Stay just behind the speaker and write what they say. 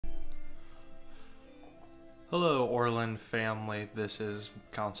Hello, Orland family. This is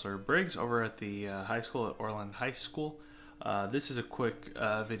Counselor Briggs over at the high school at Orland High School. This is a quick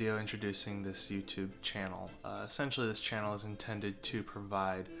video introducing this YouTube channel. Essentially, this channel is intended to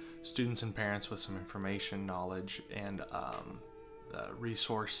provide students and parents with some information, knowledge, and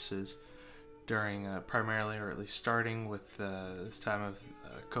resources during primarily, or at least starting with this time of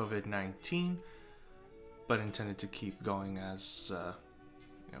COVID-19, but intended to keep going as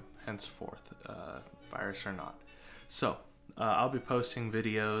henceforth, virus or not. So I'll be posting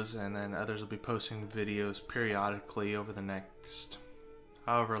videos, and then others will be posting videos periodically over the next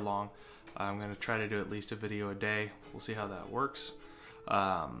however long. I'm going to try to do at least a video a day. We'll see how that works.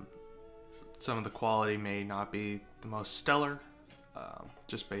 Some of the quality may not be the most stellar,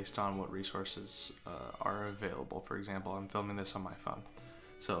 just based on what resources are available. For example, I'm filming this on my phone,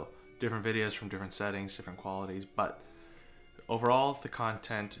 so different videos from different settings, different qualities, but overall, the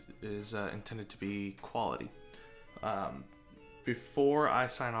content is intended to be quality. Before I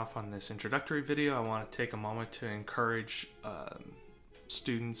sign off on this introductory video, I want to take a moment to encourage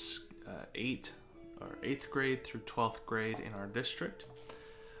students 8th grade through 12th grade in our district.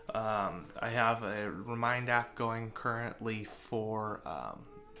 I have a Remind app going currently for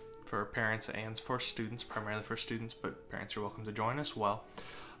parents and for students, primarily for students, but parents are welcome to join as well.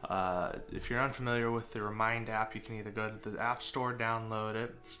 If you're unfamiliar with the Remind app, you can either go to the App Store, download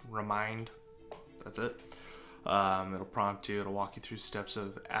it, it's Remind, that's it. It'll prompt you, it'll walk you through steps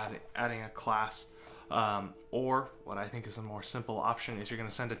of adding a class, or what I think is a more simple option is you're going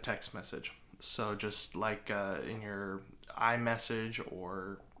to send a text message. So just like in your iMessage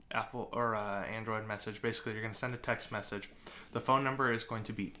or Apple or Android message, basically you're going to send a text message. The phone number is going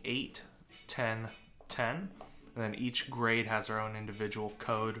to be 81010. And then each grade has their own individual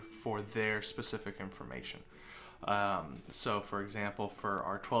code for their specific information. So for example, for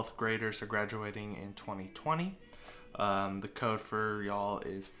our 12th graders, they're graduating in 2020. The code for y'all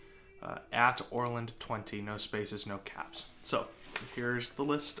is at Orland 20, no spaces, no caps. So here's the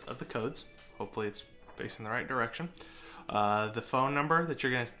list of the codes. Hopefully it's facing the right direction. The phone number that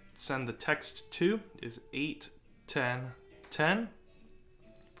you're going to send the text to is 81010.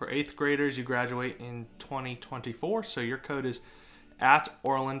 For 8th graders, you graduate in 2024, so your code is at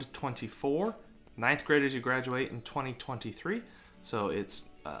Orland 24. 9th graders, you graduate in 2023, so it's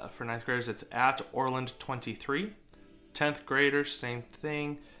for 9th graders, it's at Orland 23. 10th graders, same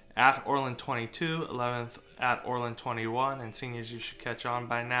thing, at Orland 22. 11th, at Orland 21, and seniors, you should catch on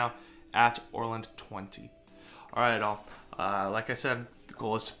by now, at Orland 20. All right, all. Like I said, the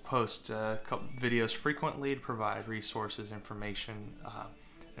goal is to post a couple videos frequently to provide resources, information,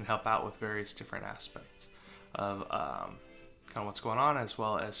 and help out with various different aspects of kind of what's going on, as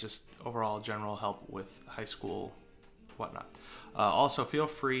well as just overall general help with high school, whatnot. Also, feel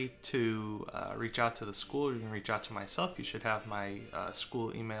free to reach out to the school. You can reach out to myself. You should have my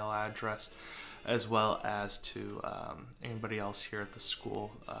school email address, as well as to anybody else here at the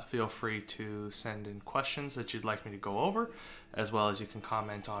school. Feel free to send in questions that you'd like me to go over, as well as you can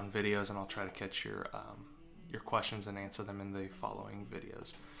comment on videos, and I'll try to catch your questions and answer them in the following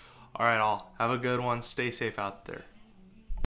videos. All right, all. Have a good one. Stay safe out there.